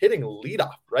 he's hitting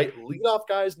leadoff, right? Leadoff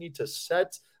guys need to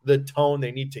set the tone.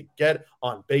 They need to get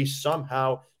on base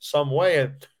somehow, some way.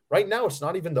 And right now, it's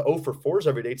not even the 0 for 4s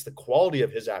every day. It's the quality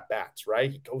of his at-bats, right?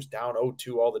 He goes down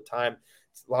 0-2 all the time.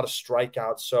 It's a lot of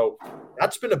strikeouts. So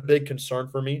that's been a big concern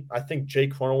for me. I think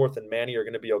Jake Cronenworth and Manny are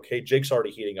going to be okay. Jake's already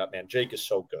heating up, man. Jake is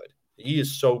so good. He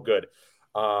is so good.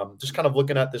 Just kind of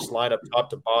looking at this lineup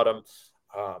top to bottom,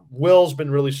 Will's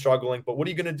been really struggling, but what are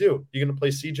you going to do? You're going to play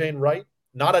CJ in right?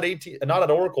 Not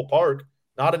at Oracle Park,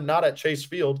 not at Chase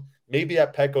Field. Maybe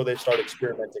at Petco they start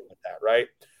experimenting with that, right?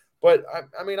 But,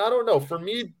 I mean, I don't know. For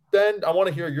me, Ben, I want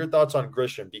to hear your thoughts on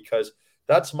Grisham because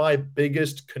that's my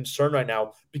biggest concern right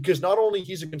now because not only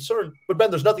he's a concern, but, Ben,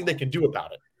 there's nothing they can do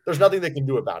about it. There's nothing they can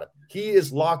do about it. He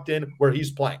is locked in where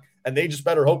he's playing, and they just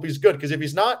better hope he's good because if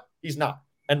he's not, he's not.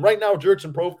 And right now,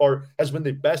 Jurickson Profar has been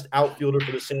the best outfielder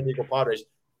for the San Diego Padres.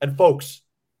 And, folks,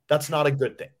 that's not a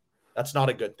good thing. That's not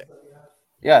a good thing.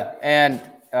 Yeah, and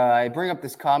I bring up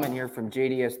this comment here from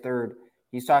JDS Third.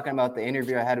 He's talking about the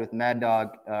interview I had with Mad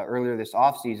Dog earlier this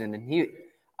offseason. And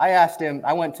I asked him,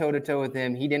 I went toe-to-toe with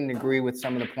him. He didn't agree with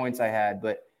some of the points I had.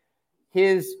 But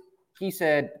he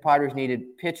said Padres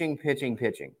needed pitching.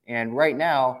 And right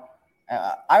now,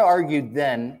 I argued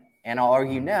then, and I'll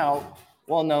argue now,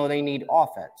 well, no, they need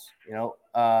offense. You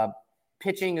know,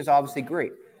 pitching is obviously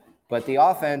great. But the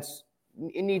offense,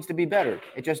 it needs to be better.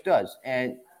 It just does.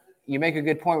 And you make a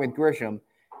good point with Grisham.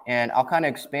 And I'll kind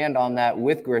of expand on that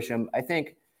with Grisham. I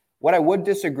think what I would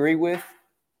disagree with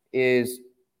is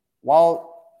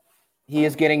while he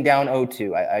is getting down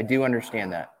 0-2, I do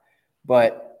understand that.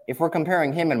 But if we're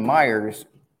comparing him and Myers,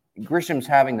 Grisham's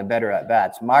having the better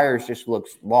at-bats. Myers just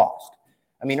looks lost.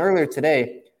 I mean, earlier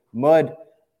today, Mud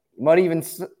even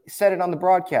said it on the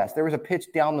broadcast. There was a pitch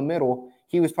down the middle.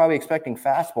 He was probably expecting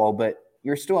fastball, but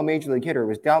you're still a major league hitter. It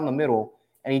was down the middle.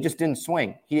 And he just didn't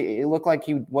swing. It looked like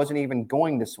he wasn't even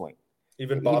going to swing.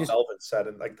 Even Bob Melvin said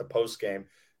in like the post game,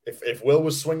 if Will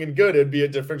was swinging good, it'd be a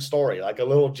different story, like a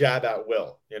little jab at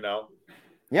Will, you know?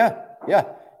 Yeah.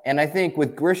 And I think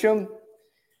with Grisham,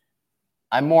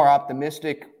 I'm more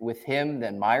optimistic with him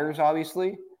than Myers,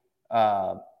 obviously.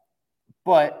 But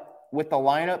with the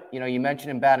lineup, you know, you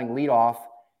mentioned him batting leadoff.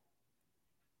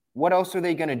 What else are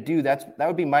they going to do? That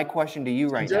would be my question to you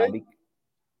right now.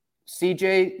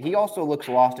 CJ, he also looks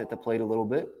lost at the plate a little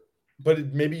bit.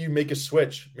 But maybe you make a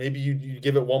switch. Maybe you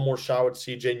give it one more shot with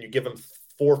CJ and you give him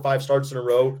 4 or 5 starts in a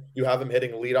row. You have him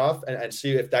hitting leadoff and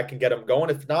see if that can get him going.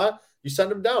 If not, you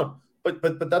send him down. But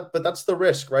that's the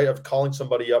risk, right, of calling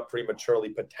somebody up prematurely,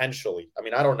 potentially. I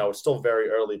mean, I don't know. It's still very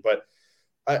early. But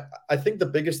I think the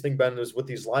biggest thing, Ben, is with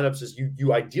these lineups is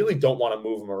you ideally don't want to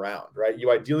move them around, right?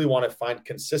 You ideally want to find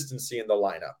consistency in the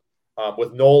lineup.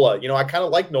 With Nola, you know, I kind of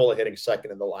like Nola hitting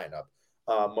second in the lineup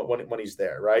when he's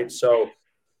there, right? So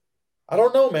I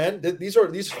don't know, man. These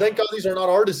thank God these are not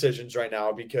our decisions right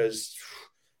now because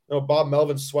you know Bob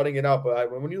Melvin's sweating it out.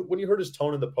 But when you heard his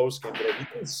tone in the postgame today, he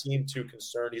didn't seem too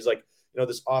concerned. He's like, you know,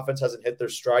 this offense hasn't hit their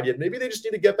stride yet. Maybe they just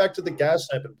need to get back to the gas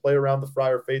tank and play around the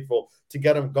Friar Faithful to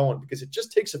get them going because it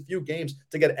just takes a few games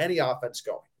to get any offense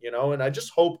going, you know. And I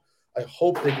hope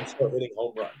they can start hitting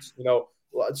home runs, you know.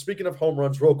 Speaking of home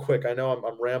runs, real quick, I know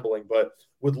I'm rambling, but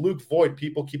with Luke Voigt,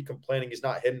 people keep complaining he's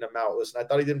not hitting them out. Listen, I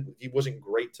thought he wasn't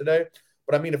great today,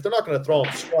 But I mean, if they're not going to throw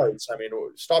him strikes, I mean,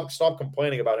 stop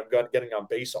complaining about him getting on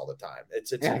base all the time.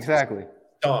 It's exactly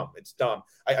dumb. It's dumb.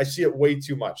 I see it way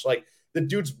too much. Like, the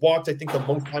dude's walked, I think, the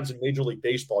most times in Major League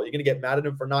Baseball. You're going to get mad at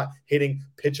him for not hitting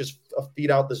pitches a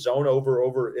feet out the zone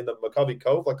over in the McCovey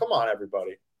Cove? Like, come on,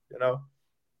 everybody, you know?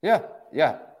 Yeah.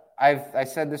 I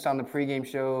said this on the pregame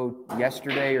show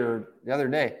yesterday or the other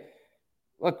day.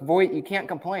 Look, Voit, you can't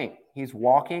complain. He's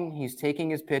walking. He's taking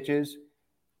his pitches.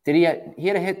 He had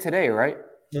a hit today, right?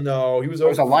 No, it was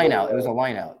a line out. It was a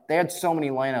line out. They had so many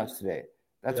lineouts today.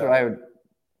 That's what I would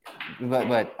 –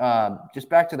 but just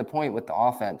back to the point with the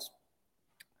offense.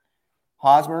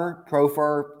 Hosmer,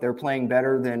 Profar, they're playing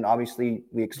better than obviously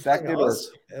we expected.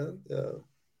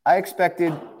 I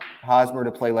expected Hosmer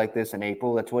to play like this in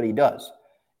April. That's what he does.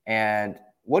 And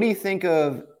what do you think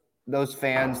of those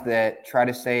fans that try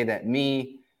to say that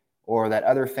me or that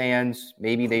other fans,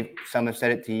 maybe some have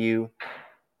said it to you,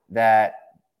 that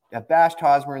have bashed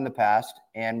Hosmer in the past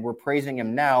and we're praising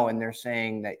him now and they're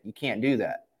saying that you can't do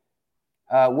that?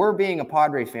 We're being a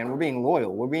Padre fan. We're being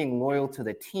loyal. We're being loyal to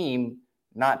the team,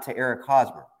 not to Eric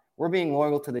Hosmer. We're being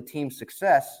loyal to the team's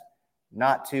success,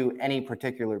 not to any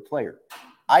particular player.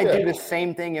 I do the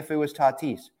same thing if it was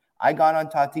Tatis. I got on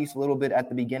Tatis a little bit at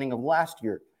the beginning of last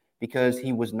year because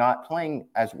he was not playing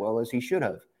as well as he should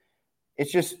have.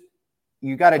 It's just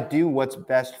you got to do what's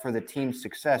best for the team's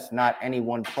success, not any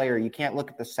one player. You can't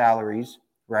look at the salaries,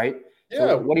 right? Yeah.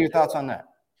 So what are your thoughts on that?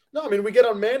 No, I mean, we get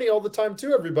on Manny all the time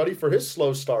too, everybody, for his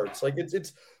slow starts. Like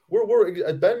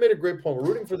we're Ben made a great point. We're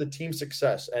rooting for the team's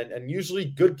success, and usually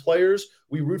good players,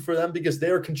 we root for them because they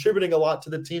are contributing a lot to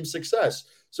the team's success.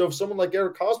 So if someone like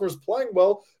Eric Hosmer is playing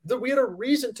well, we had a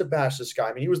reason to bash this guy.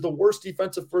 I mean, he was the worst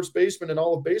defensive first baseman in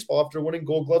all of baseball after winning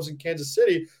Gold Gloves in Kansas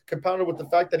City, compounded with the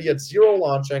fact that he had zero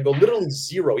launch angle, literally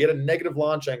zero. He had a negative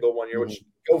launch angle one year, which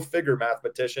go figure,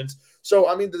 mathematicians. So,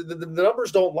 I mean, the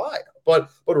numbers don't lie. But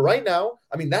right now,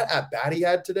 I mean, that at-bat he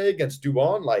had today against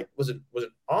Dubon, like, was an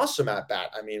awesome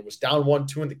at-bat. I mean, it was down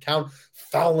 1-2 in the count,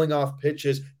 fouling off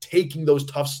pitches, taking those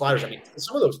tough sliders. I mean,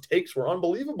 some of those takes were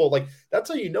unbelievable. Like, that's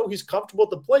how you know he's comfortable at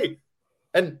the plate.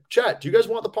 And, chat, do you guys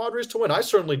want the Padres to win? I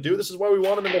certainly do. This is why we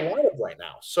want him in the lineup right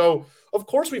now. So, of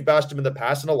course, we've bashed him in the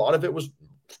past, and a lot of it was,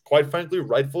 quite frankly,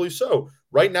 rightfully so.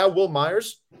 Right now, Will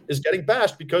Myers is getting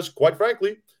bashed because, quite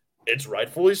frankly, it's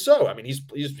rightfully so. I mean, he's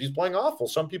playing awful.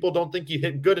 Some people don't think he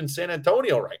hit good in San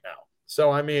Antonio right now. So,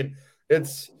 I mean, it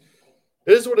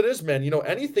is what it is, man. You know,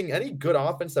 any good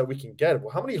offense that we can get.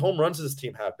 Well, how many home runs does this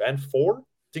team have, Ben? 4? I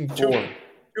think 2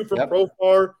 from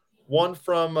Profar, 1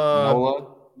 from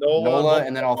Nola,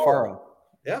 and then Alfaro.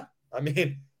 Yeah, I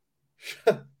mean,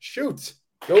 shoot.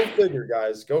 Go figure,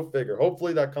 guys. Go figure.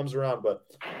 Hopefully that comes around. But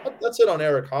that's it on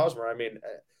Eric Hosmer. I mean,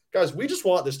 guys, we just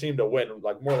want this team to win,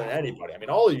 like, more than anybody. I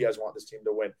mean, all of you guys want this team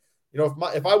to win. You know,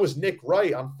 if I was Nick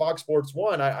Wright on Fox Sports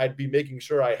 1, I'd be making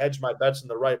sure I hedge my bets in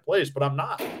the right place. But I'm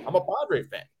not. I'm a Padre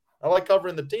fan. I like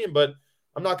covering the team, but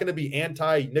I'm not going to be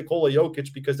anti-Nikola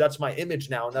Jokic because that's my image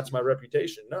now and that's my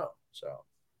reputation. No,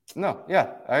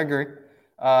 yeah, I agree.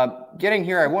 Getting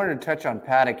here, I wanted to touch on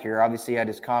Paddock here. Obviously, he had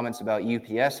his comments about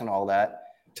UPS and all that.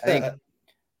 I think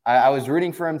I was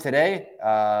rooting for him today,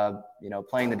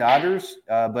 playing the Dodgers.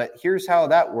 But here's how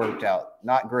that worked out.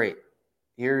 Not great.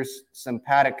 Here's some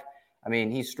Paddock. I mean,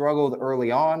 he struggled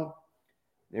early on.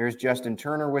 There's Justin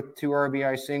Turner with 2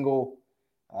 RBI single.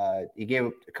 He gave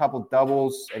a couple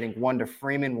doubles. I think 1 to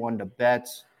Freeman, 1 to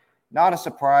Betts. Not a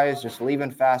surprise, just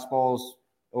leaving fastballs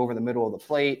over the middle of the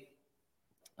plate.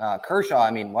 Kershaw,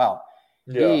 I mean, wow.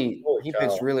 Yeah, he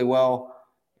pitched really well.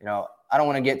 You know, I don't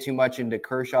want to get too much into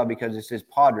Kershaw because this is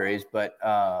Padres, but,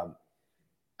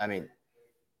 I mean,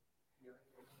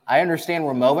 I understand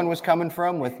where Melvin was coming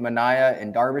from with Manaea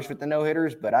and Darvish with the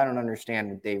no-hitters, but I don't understand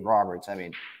with Dave Roberts. I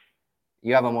mean,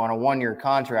 you have him on a 1-year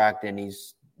contract and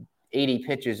he's 80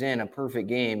 pitches in, a perfect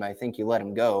game. I think you let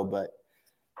him go, but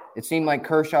it seemed like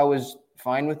Kershaw was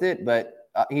fine with it, but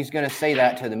he's going to say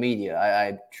that to the media.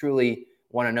 I truly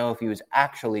want to know if he was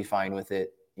actually fine with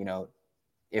it, you know,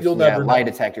 if you have lie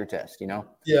detector test, you know?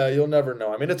 Yeah, you'll never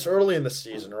know. I mean, it's early in the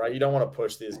season, right? You don't want to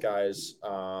push these guys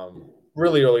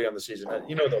really early in the season.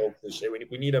 You know the whole cliche.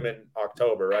 We need them in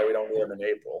October, right? We don't need them in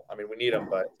April. I mean, we need them,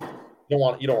 but you don't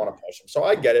want to push them. So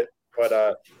I get it.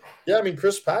 But, yeah, I mean,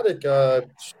 Chris Paddock,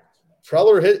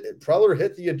 Preller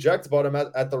hit the eject button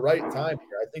at the right time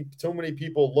here. I think too many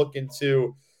people look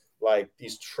into – like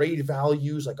these trade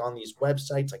values, like on these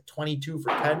websites, like 22 for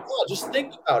 10. Oh, just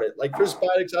think about it. Like Chris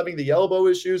Paddock's having the elbow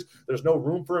issues. There's no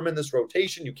room for him in this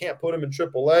rotation. You can't put him in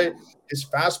AAA. His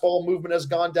fastball movement has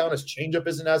gone down. His changeup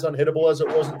isn't as unhittable as it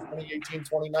was in 2018,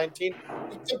 2019.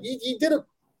 He did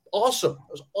awesome.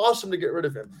 It was awesome to get rid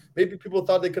of him. Maybe people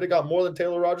thought they could have got more than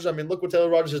Taylor Rogers. I mean, look what Taylor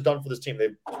Rogers has done for this team.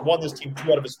 They've won this team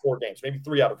 2 out of his 4 games, maybe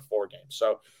 3 out of the 4 games.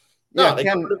 So, no, they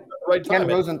got rid of him at the right time. Ken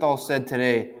Rosenthal said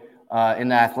today in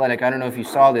The Athletic, I don't know if you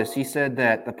saw this, he said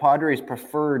that the Padres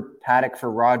preferred Paddock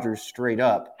for Rogers straight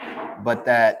up, but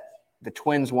that the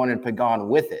Twins wanted Pagan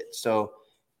with it. So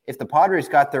if the Padres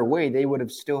got their way, they would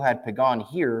have still had Pagan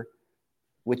here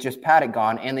with just Paddock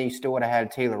gone, and they still would have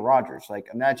had Taylor Rogers. Like,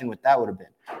 imagine what that would have been.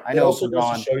 I know. It also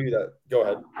goes to show you that. Go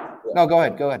ahead. Yeah. No, go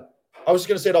ahead. I was just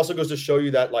going to say it also goes to show you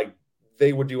that, like,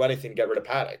 they would do anything to get rid of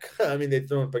Paddock. I mean, they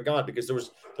threw in Pagan because there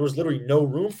was literally no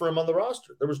room for him on the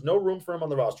roster. There was no room for him on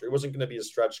the roster. He wasn't going to be a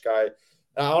stretch guy.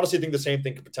 And I honestly think the same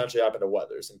thing could potentially happen to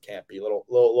Weathers and Campy.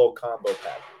 Little combo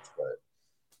package, but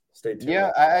stay tuned.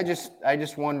 Yeah, I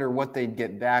just wonder what they'd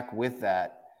get back with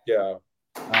that. Yeah.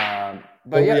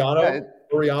 But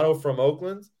Laureano from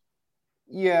Oakland.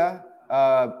 Yeah.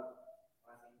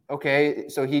 Okay,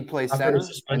 so he'd play center,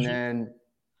 and then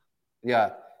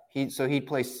he'd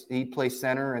play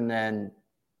center, and then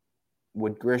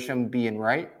would Grisham be in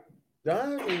right? Yeah,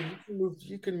 I mean,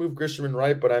 you can move Grisham in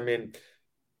right, but I mean,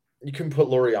 you can put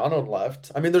Laureano in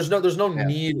left. I mean, there's no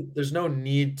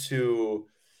need to.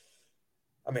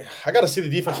 I mean, I got to see the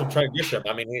defense from Trent Grisham.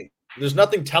 I mean, there's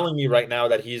nothing telling me right now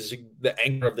that he's the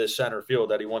anchor of this center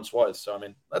field that he once was. So I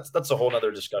mean, that's a whole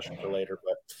other discussion for later.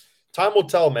 But time will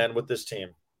tell, man, with this team.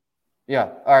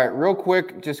 Yeah. All right. Real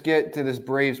quick, just get to this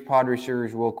Braves Padres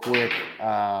series real quick.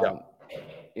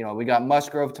 You know, we got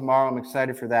Musgrove tomorrow. I'm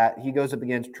excited for that. He goes up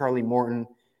against Charlie Morton.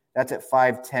 That's at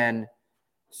 5:10.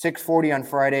 6:40 on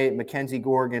Friday, Mackenzie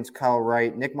Gore against Kyle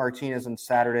Wright. Nick Martinez on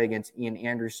Saturday against Ian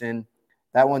Anderson.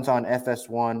 That one's on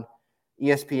FS1.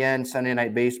 ESPN, Sunday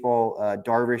Night Baseball,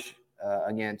 Darvish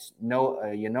against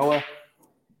Yanoa.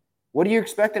 What are you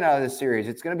expecting out of this series?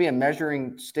 It's going to be a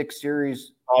measuring stick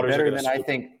series, better than I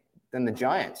think than the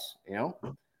Giants, you know?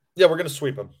 Yeah, we're going to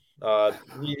sweep them. I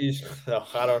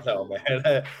don't know,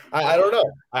 man. I don't know.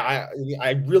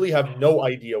 I really have no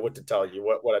idea what to tell you,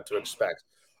 what to expect.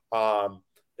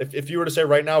 If you were to say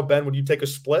right now, Ben, would you take a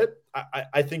split?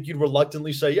 I think you'd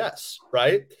reluctantly say yes,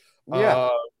 right? Yeah.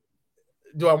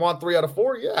 Do I want 3 out of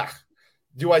 4? Yeah.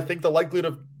 Do I think the likelihood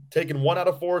of taking 1 out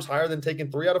of 4 is higher than taking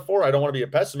 3 out of 4? I don't want to be a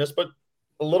pessimist, but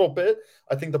a little bit.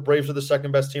 I think the Braves are the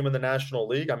second best team in the National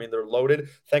League. I mean, they're loaded.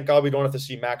 Thank God we don't have to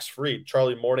see Max Fried.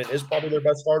 Charlie Morton is probably their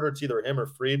best starter. It's either him or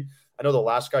Fried. I know the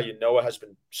last guy, Yanoa, has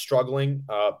been struggling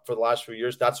for the last few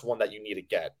years. That's one that you need to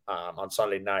get on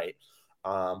Sunday night.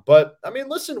 But I mean,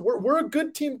 listen, we're a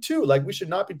good team too. Like, we should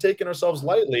not be taking ourselves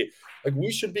lightly. Like,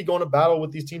 we should be going to battle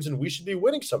with these teams, and we should be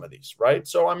winning some of these, right?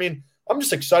 So, I mean, I'm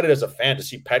just excited as a fan to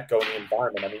see Petco in the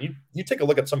environment. I mean, you take a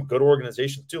look at some good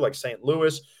organizations too, like St.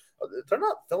 Louis. They're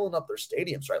not filling up their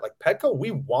stadiums, right? Like, Petco,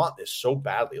 we want this so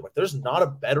badly. Like, there's not a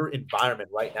better environment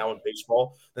right now in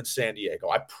baseball than San Diego.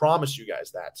 I promise you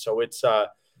guys that. So it's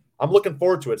I'm looking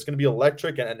forward to it. It's going to be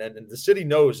electric, and the city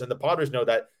knows, and the Padres know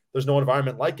that there's no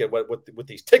environment like it with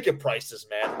these ticket prices,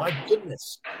 man. My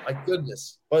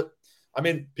goodness. But I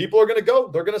mean, people are going to go.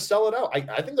 They're going to sell it out.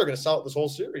 I think they're going to sell it this whole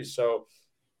series. So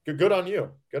good on you.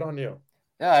 Good on you.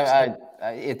 Yeah,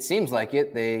 it seems like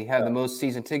it. They have the most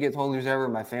season ticket holders ever.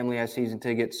 My family has season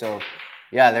tickets. So,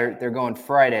 yeah, they're going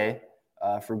Friday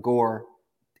for Gore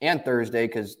and Thursday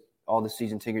because all the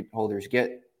season ticket holders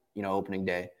get, opening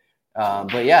day.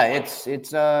 But, yeah, it's going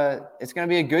to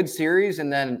be a good series.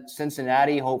 And then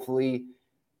Cincinnati, hopefully,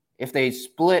 if they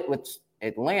split with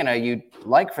Atlanta, you'd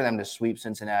like for them to sweep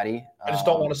Cincinnati. I just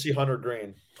don't want to see Hunter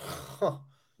Green.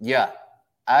 Yeah.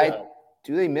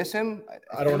 Do they miss him?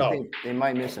 I don't know. They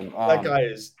might miss him. That guy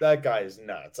is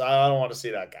nuts. I don't want to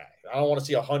see that guy. I don't want to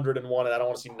see 101, and I don't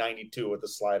want to see 92 with the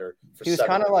slider. He was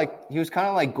kind of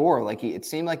like Gore. Like it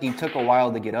seemed like he took a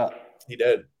while to get up. He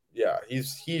did. Yeah,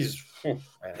 he's man,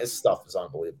 his stuff is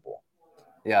unbelievable.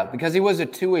 Yeah, because he was a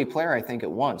two-way player, I think,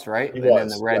 at once, right? He was. And then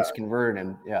the Reds converted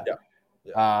him. Yeah.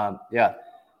 Yeah.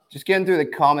 Just getting through the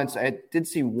comments. I did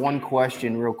see one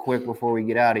question real quick before we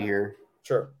get out of here.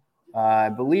 Sure. I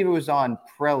believe it was on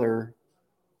Preller.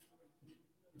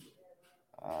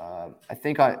 I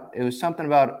think it was something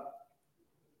about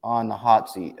on the hot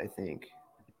seat, I think.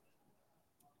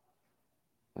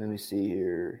 Let me see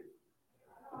here.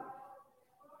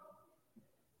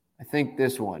 I think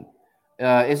this one.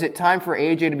 Is it time for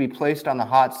AJ to be placed on the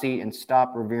hot seat and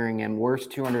stop revering him?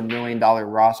 Worst $200 million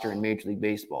roster in Major League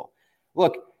Baseball.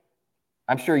 Look,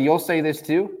 I'm sure you'll say this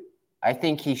too. I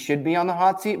think he should be on the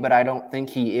hot seat, but I don't think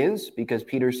he is because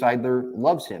Peter Seidler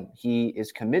loves him. He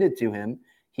is committed to him.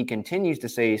 He continues to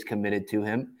say he's committed to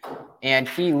him. And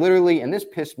he literally, and this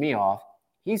pissed me off,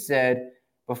 he said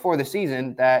before the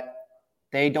season that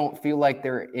they don't feel like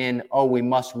they're in, oh, we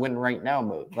must win right now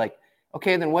mode. Like,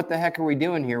 okay, then what the heck are we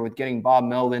doing here with getting Bob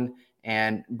Melvin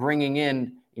and bringing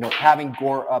in, having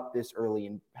Gore up this early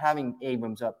and having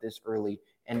Abrams up this early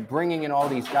and bringing in all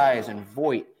these guys and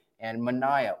Voit and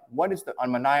Manaea.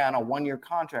 Manaea on a 1-year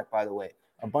contract, by the way,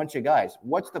 a bunch of guys.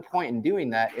 What's the point in doing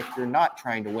that if you're not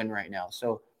trying to win right now?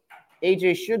 So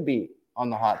AJ should be on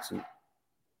the hot seat.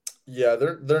 Yeah,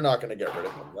 they're not going to get rid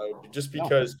of him, though, just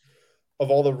because of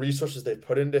all the resources they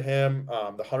put into him,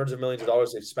 the hundreds of millions of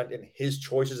dollars they've spent in his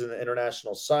choices in the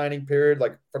international signing period.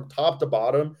 Like, from top to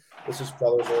bottom, this is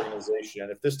Preller's organization.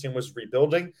 And if this team was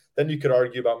rebuilding, then you could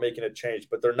argue about making a change.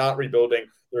 But they're not rebuilding.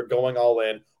 They're going all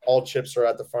in. All chips are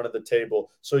at the front of the table.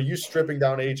 So you stripping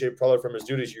down A.J. Preller from his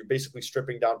duties, you're basically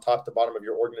stripping down top to bottom of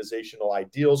your organizational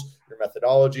ideals, your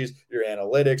methodologies, your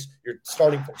analytics. You're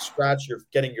starting from scratch. You're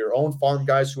getting your own farm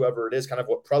guys, whoever it is, kind of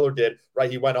what Preller did, right?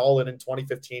 He went all in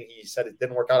 2015. He said it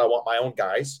didn't work out. I want my own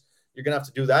guys. You're going to have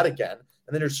to do that again.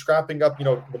 And then you're scrapping up,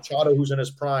 Machado, who's in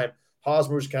his prime.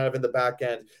 Hosmer's kind of in the back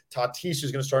end. Tatis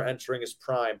is going to start entering his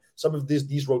prime. Some of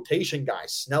these rotation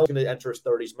guys, Snell's going to enter his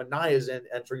 30s. Manaea's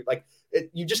entering. Like,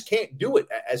 you just can't do it.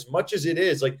 As much as it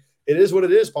is, like, it is what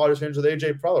it is, Padres fans, with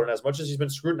A.J. Preller. And as much as he's been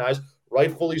scrutinized,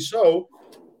 rightfully so,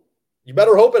 you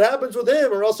better hope it happens with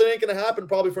him, or else it ain't going to happen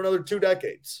probably for another 2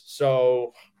 decades.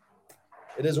 So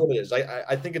it is what it is.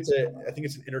 I think it's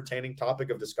an entertaining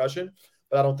topic of discussion,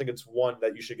 but I don't think it's one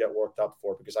that you should get worked up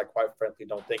for, because I quite frankly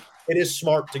don't think it is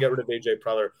smart to get rid of A.J.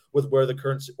 Preller with where the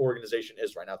current organization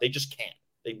is right now. They just can't.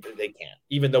 They can't,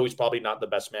 even though he's probably not the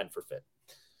best man for fit.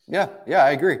 Yeah,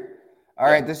 I agree. All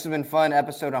right, this has been fun.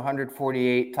 Episode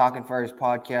 148, Talking Friars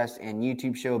podcast and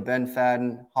YouTube show. Ben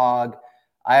Fadden, Hog.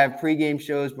 I have pregame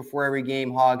shows before every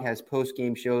game. Hog has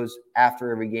postgame shows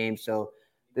after every game. So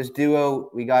this duo,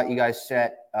 we got you guys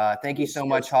set. Thank you so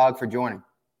much, Hog, for joining.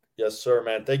 Yes, sir,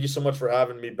 man. Thank you so much for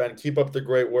having me, Ben. Keep up the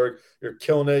great work. You're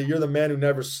killing it. You're the man who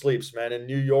never sleeps, man. In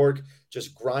New York,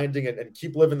 just grinding and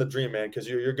keep living the dream, man, because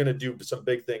you're going to do some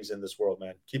big things in this world,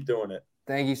 man. Keep doing it.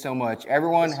 Thank you so much.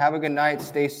 Everyone, have a good night.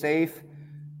 Stay safe.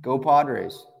 Go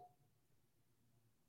Padres.